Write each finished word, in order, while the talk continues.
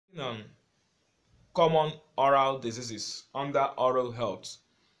on common oral diseases under oral health.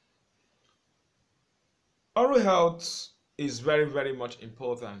 Oral health is very much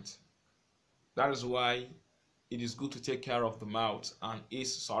important. That is why it is good to take care of the mouth and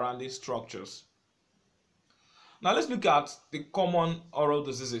its surrounding structures. Now let's look at the common oral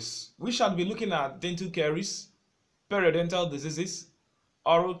diseases. We shall be looking at dental caries, periodontal diseases,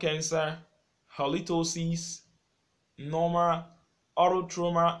 oral cancer, halitosis, normal, oral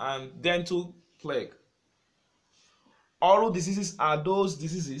trauma, and dental plague. Oral diseases are those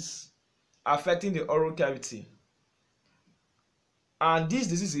diseases affecting the oral cavity, and these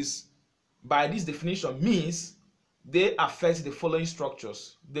diseases, by this definition, means they affect the following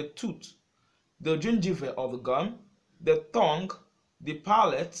structures: the tooth, the gingiva of the gum, the tongue, the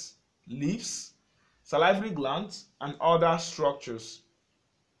palate, lips, salivary glands, and other structures.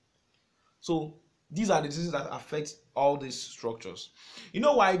 So these are the diseases that affect all these structures. You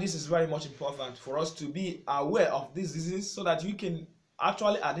know why this is very much important for us to be aware of these diseases, so that you can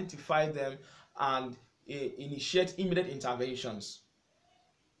actually identify them and initiate immediate interventions.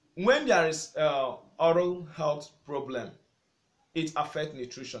 When there is oral health problem, it affects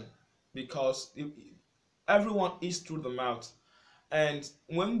nutrition, because everyone eats through the mouth, and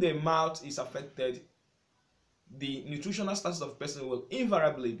when the mouth is affected, the nutritional status of the person will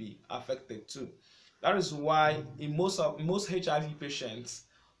invariably be affected too. That is why in most HIV patients,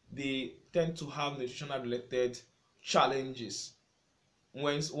 they tend to have nutritional related challenges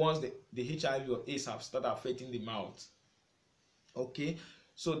once the HIV or AIDS have started affecting the mouth. Okay,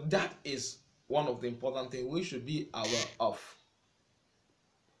 so that is one of the important things we should be aware of.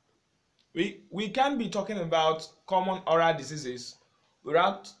 We can be talking about common oral diseases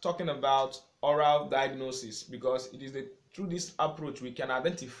without talking about oral diagnosis, because it is through this approach we can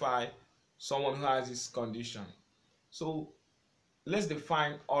identify someone who has this condition. So let's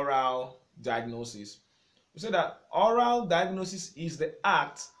define oral diagnosis. We say that oral diagnosis is the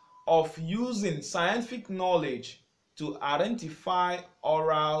act of using scientific knowledge to identify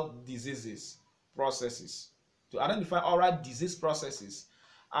oral diseases processes,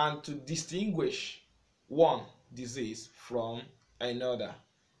 and to distinguish one disease from another.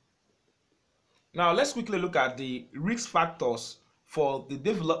 Now let's quickly look at the risk factors for the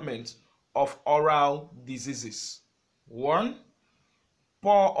development of oral diseases. 1.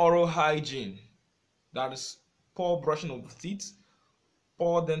 Poor oral hygiene, that is poor brushing of the teeth,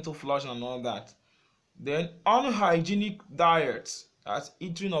 poor dental flossing and all that. Then unhygienic diets, that's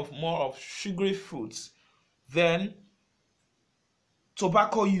eating of more of sugary foods. Then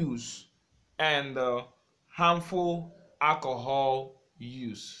tobacco use and harmful alcohol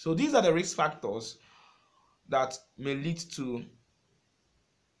use. So these are the risk factors that may lead to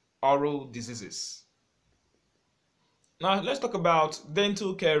oral diseases. Now let's talk about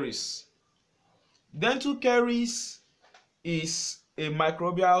dental caries. Dental caries is a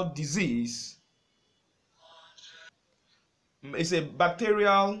microbial disease. It's a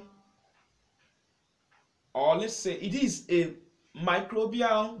bacterial, or let's say it is a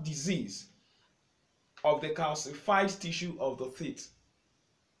microbial disease of the calcified tissue of the teeth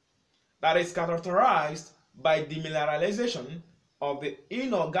that is characterized by demineralization of the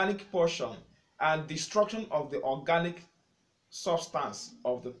inorganic portion and destruction of the organic substance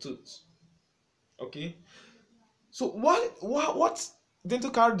of the tooth. Okay, so what dental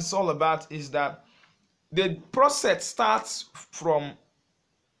caries is all about is that the process starts from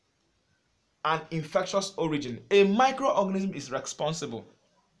an infectious origin. A microorganism is responsible.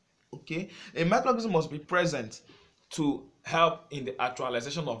 Okay, a microorganism must be present to help in the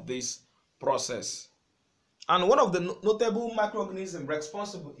actualization of this process. And one of the notable microorganisms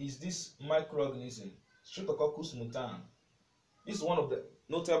responsible is this microorganism, Streptococcus mutans. This is one of the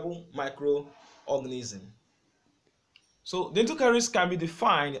notable microorganisms. So dental caries can be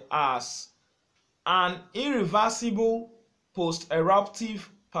defined as an irreversible post-eruptive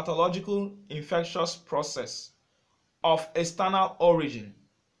pathological infectious process of external origin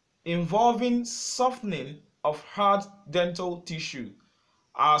involving softening of hard dental tissue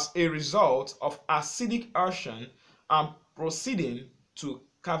as a result of acidic action and proceeding to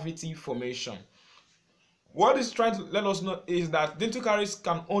cavity formation. What is trying to let us know is that dental caries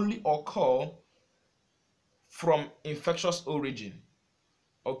can only occur from infectious origin.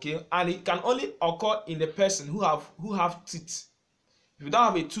 Okay, and it can only occur in the person who have teeth. If you don't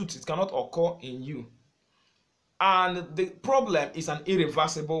have a tooth, it cannot occur in you. And the problem is an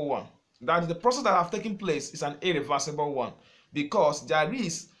irreversible one. That the process that have taken place is an irreversible one, because there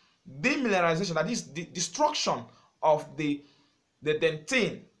is demineralization, that is the destruction of the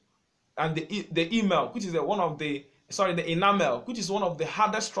dentin and the enamel, which is one of the the enamel, which is one of the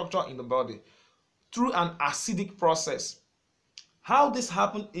hardest structure in the body, through an acidic process. How this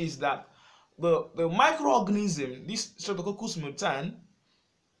happens is that the microorganism, this Streptococcus mutans,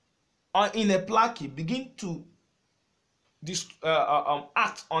 in a plaque begin to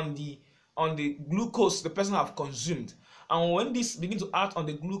act on the glucose the person have consumed. And when this begin to act on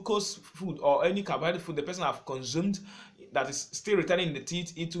the glucose food or any carbohydrate food the person have consumed that is still returning in the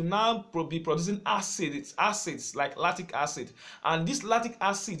teeth, it will now be producing acid. It's acids like lactic acid, and this lactic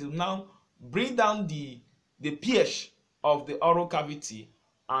acid will now bring down the pH of the oral cavity,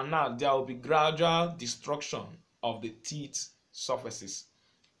 and now there will be gradual destruction of the teeth surfaces,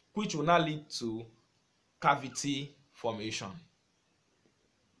 which will now lead to cavity formation.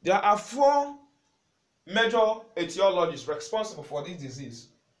 There are 4 major etiologies responsible for this disease.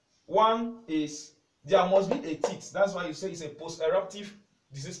 One is there must be a teeth. That's why you say it's a post-eruptive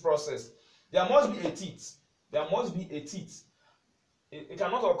disease process. There must be a teeth. There must be a teeth. It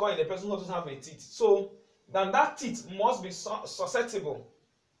cannot occur in a person who doesn't have a teeth. So then that teeth must be susceptible.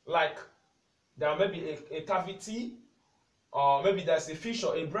 Like there may be a cavity, or maybe there's a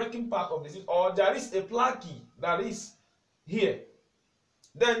fissure, a breaking part of the teeth, or there is a plaque that is here.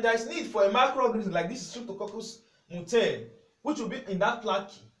 Then there is need for a microorganism like this Streptococcus mutans, which will be in that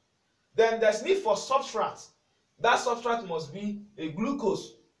plaque. Then there's need for substrate. That substrate must be a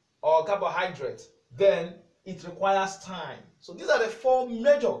glucose or carbohydrate. Then it requires time. So these are the 4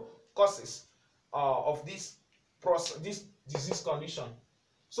 major causes of this process, this disease condition.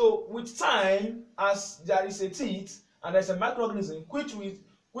 So with time, as there is a teeth and there's a microorganism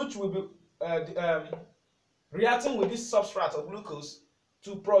which will be reacting with this substrate of glucose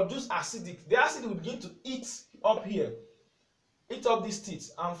to produce acidic. The acid will begin to eat up here, eat up these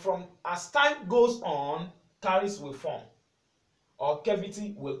teeth, and from as time goes on, caries will form or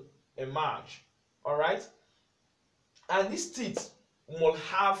cavity will emerge. All right, and these teeth will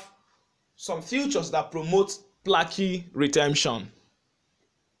have some features that promote plaque retention.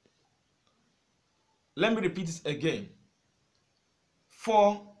 Let me repeat it again.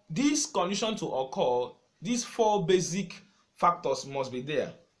 For this condition to occur, these 4 basic factors must be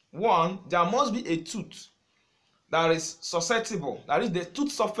there. 1, there must be a tooth that is susceptible. That is, the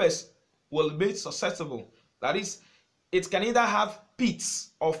tooth surface will be susceptible. That is, it can either have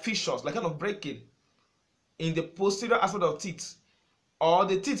pits or fissures, like kind of breaking in the posterior aspect of teeth, or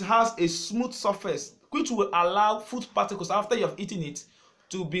the teeth has a smooth surface which will allow food particles after you have eaten it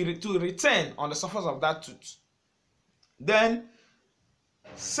to return on the surface of that tooth. Then,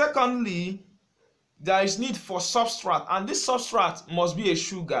 secondly, there is need for substrate, and this substrate must be a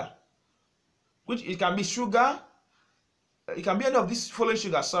sugar, which it can be sugar, it can be any of these following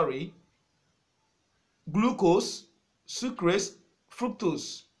sugars, glucose, sucrase,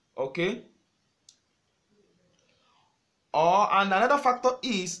 fructose, okay? And another factor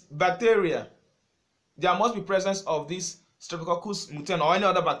is bacteria. There must be presence of this Streptococcus mutans or any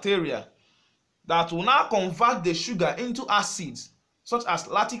other bacteria that will now convert the sugar into acids, such as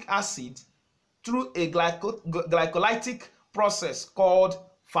lactic acid, through a glycolytic process called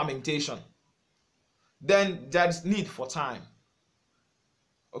fermentation. Then there is need for time.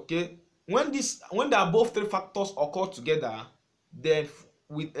 Okay, when there are both 3 factors occur together, then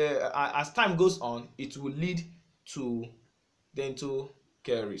as time goes on, it will lead to dental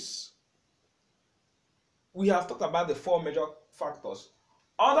caries. We have talked about the 4 major factors.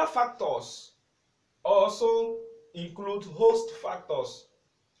 Other factors also include host factors,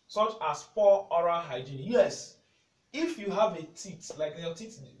 such as poor oral hygiene. Yes, if you have a teeth, like your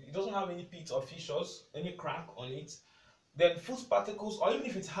teeth, it doesn't have any pits or fissures, any crack on it, then food particles, or even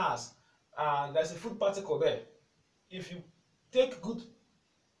if it has, there's a food particle there. If you take good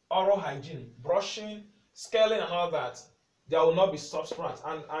oral hygiene, brushing, scaling and all that, there will not be substrate,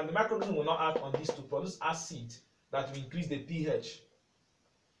 and the microorganism will not act on this to produce acid that will increase the pH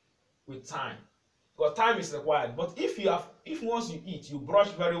with time. Because time is required. But if once you eat, you brush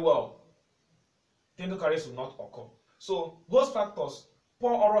very well, dental caries will not occur. So those factors: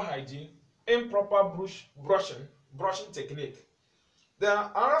 poor oral hygiene, improper brushing technique. Then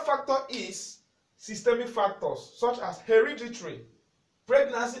another factor is systemic factors such as hereditary,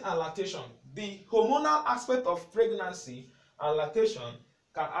 pregnancy and lactation. The hormonal aspect of pregnancy and lactation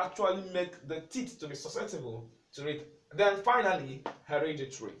can actually make the teeth to be susceptible to it. Then finally,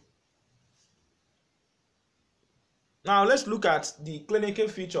 hereditary. Now let's look at the clinical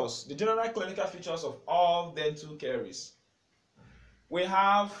features, the general clinical features of all dental caries. We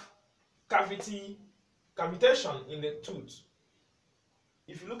have cavitation in the tooth.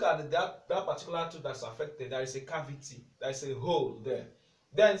 If you look at that particular tooth that's affected, there is a cavity, there is a hole there.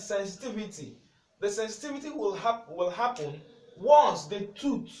 Then sensitivity, the sensitivity will happen once the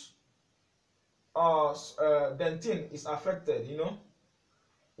tooth dentin is affected.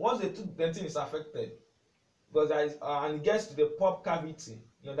 Once the tooth dentin is affected, because there is and it gets to the pulp cavity.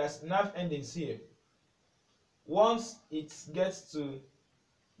 There's nerve endings here. Once it gets to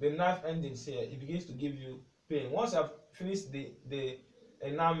the nerve endings here, it begins to give you pain. Once you have finished the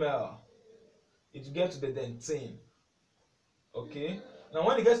enamel, it gets to the dentin. Okay. Now,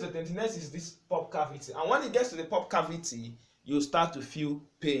 when it gets to the dentin, next is this pulp cavity, and when it gets to the pulp cavity, you start to feel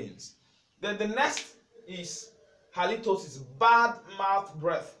pains. Then the next is halitosis, bad mouth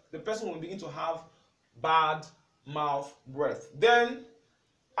breath. The person will begin to have bad mouth breath. Then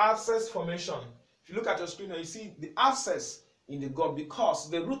abscess formation. If you look at your screen now, you see the abscess in the gum because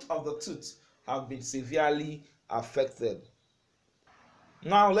the root of the tooth have been severely affected.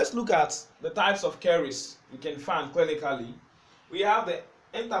 Now let's look at the types of caries we can find clinically. We have the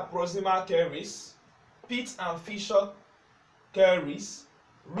interproximal caries, pit and fissure caries,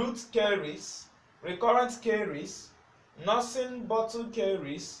 root caries, recurrent caries, nursing bottle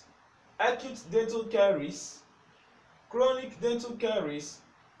caries, acute dental caries, chronic dental caries,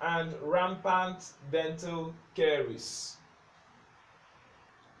 and rampant dental caries.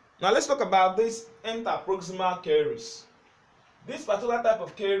 Now let's talk about this interproximal caries. This particular type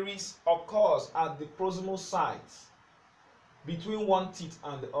of caries occurs at the proximal site between one teeth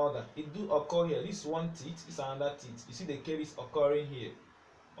and the other. It do occur here. This is one teeth, this is another teeth. You see the caries occurring here,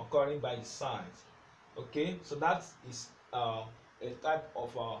 occurring by the side. Okay, so that is a type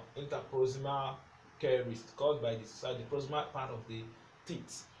of interproximal caries caused by the side, the proximal part of the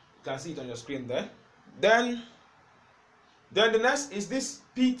teeth. You can see it on your screen there. Then the next is this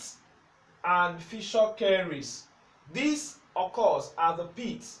pit and fissure caries. This occurs at the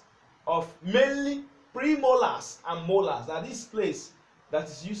pit of mainly premolars and molars. That this place that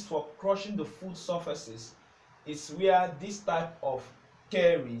is used for crushing the food surfaces is where this type of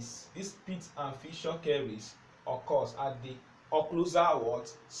caries, this pit and fissure caries, occurs at the occlusal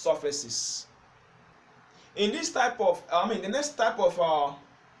surfaces. In this type of, the next type of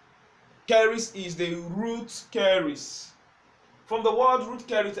caries is the root caries. From the word root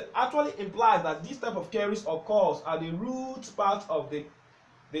caries, it actually implies that this type of caries occurs at the root part of the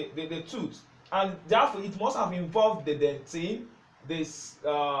tooth, and therefore it must have involved the dentin,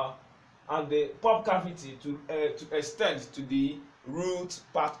 and the pulp cavity to extend to the root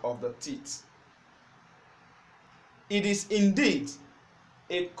part of the teeth. It is indeed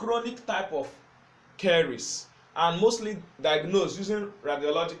a chronic type of caries and mostly diagnosed using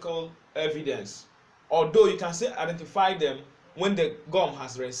radiological evidence, although you can still identify them when the gum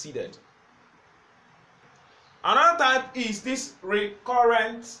has receded. Another type is this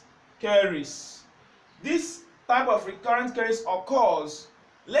recurrent caries. This type of recurrent caries occurs,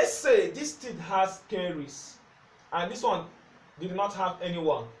 let's say this teeth has caries and this one did not have any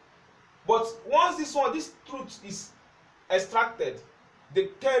one, but once this tooth is extracted, the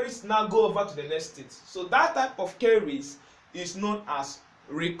caries now go over to the next teeth. So that type of caries is known as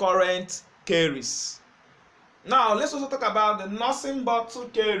recurrent caries. Now let's also talk about the nursing bottle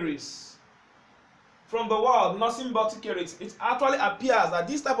caries. From the word nursing bottle caries, it actually appears that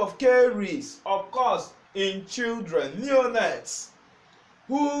this type of caries occurs in children, neonates,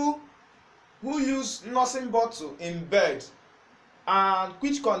 who use nursing bottle in bed, and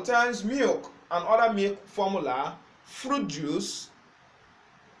which contains milk and other milk formula, fruit juice,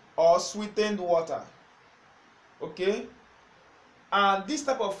 or sweetened water. Okay, and this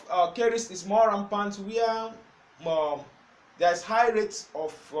type of caries is more rampant where there is high rates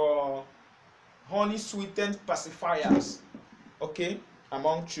of honey sweetened pacifiers, okay,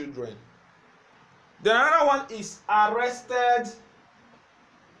 among children. The another one is arrested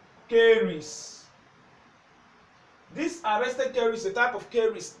caries. This arrested caries is a type of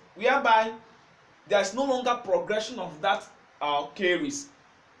caries whereby there is no longer progression of that caries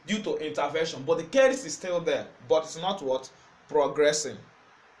due to intervention, but the caries is still there, but it's not progressing.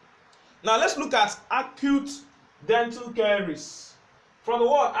 Now let's look at acute dental caries. From the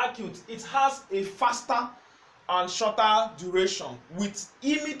word acute, it has a faster and shorter duration with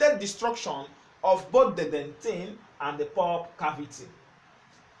immediate destruction of both the dentin and the pulp cavity.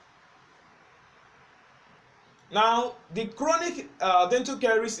 Now the chronic dental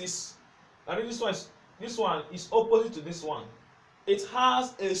caries is, and this one is opposite to this one. It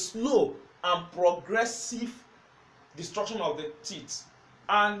has a slow and progressive destruction of the teeth,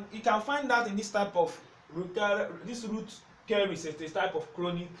 and you can find that in this type of root caries. Is this type of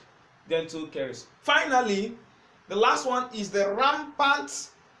chronic dental caries. Finally, the last one is the rampant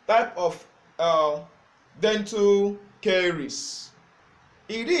type of dental caries.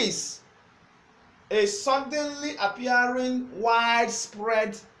 It is a suddenly appearing,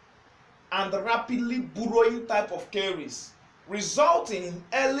 widespread, and rapidly burrowing type of caries, resulting in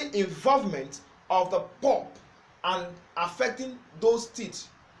early involvement of the pulp and affecting those teeth,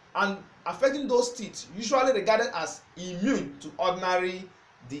 usually regarded as immune to ordinary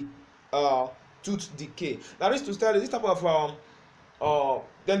tooth decay. That is to tell you, this type of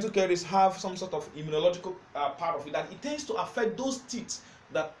dental caries have some sort of immunological part of it, that it tends to affect those teeth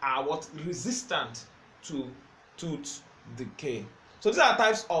that are resistant to tooth decay. So these are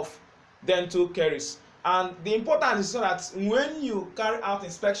types of dental caries, and the importance is so that when you carry out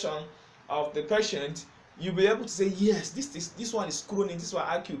inspection of the patient, you'll be able to say, yes, this one is chronic, this one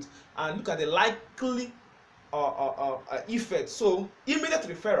acute, and look at the likely effect. So immediate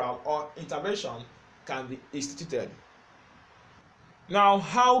referral or intervention can be instituted. Now,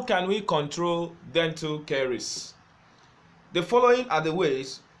 how can we control dental caries? The following are the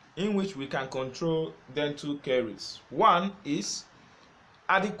ways in which we can control dental caries. One is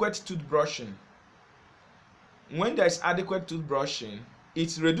adequate toothbrushing. When there is adequate toothbrushing,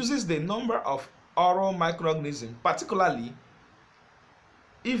 it reduces the number of oral microorganisms, particularly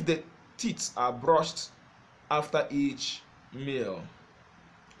if the teeth are brushed after each meal.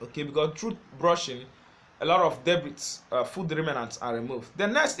 Okay, because through brushing, a lot of debris, food remnants are removed. The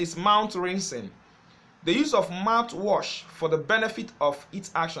next is mouth rinsing. The use of mouthwash for the benefit of its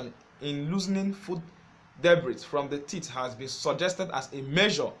action in loosening food debris from the teeth has been suggested as a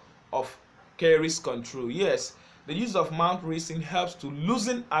measure of caries control. Yes, the use of mouth rinsing helps to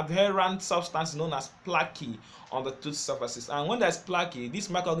loosen adherent substance known as plaque on the tooth surfaces. And when there's plaque,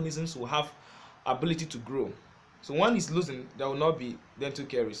 these microorganisms will have ability to grow. So when it's loosened, there will not be dental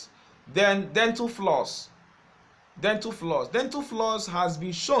caries. Then dental floss. Dental floss has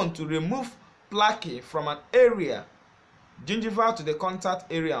been shown to remove plaque from an area gingival to the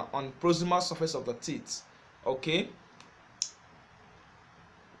contact area on proximal surface of the teeth. Okay.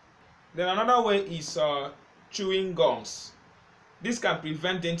 Then another way is chewing gums. This can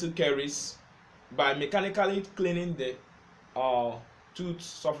prevent dental caries by mechanically cleaning the tooth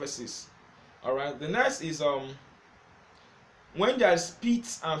surfaces. All right. The next is when there is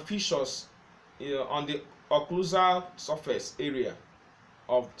pits and fissures on the occlusal surface area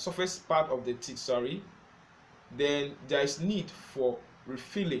of surface part of the teeth, then there is need for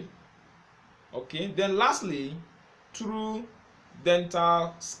refilling. Okay. Then lastly, through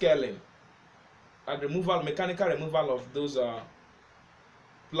dental scaling and mechanical removal of those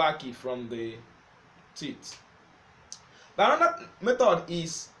plaque from the teeth. Another method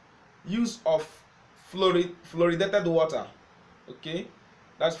is use of fluoridated water. Okay,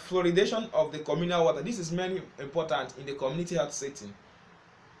 that's fluoridation of the communal water. This is very important in the community health setting.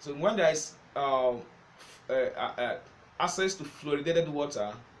 So when there is access to fluoridated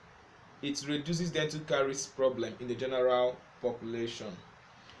water, it reduces dental caries problem in the general population.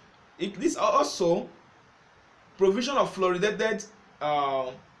 This also provision of fluoridated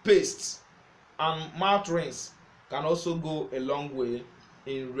pastes and mouth rinse can also go a long way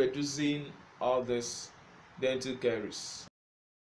in reducing all this dental caries.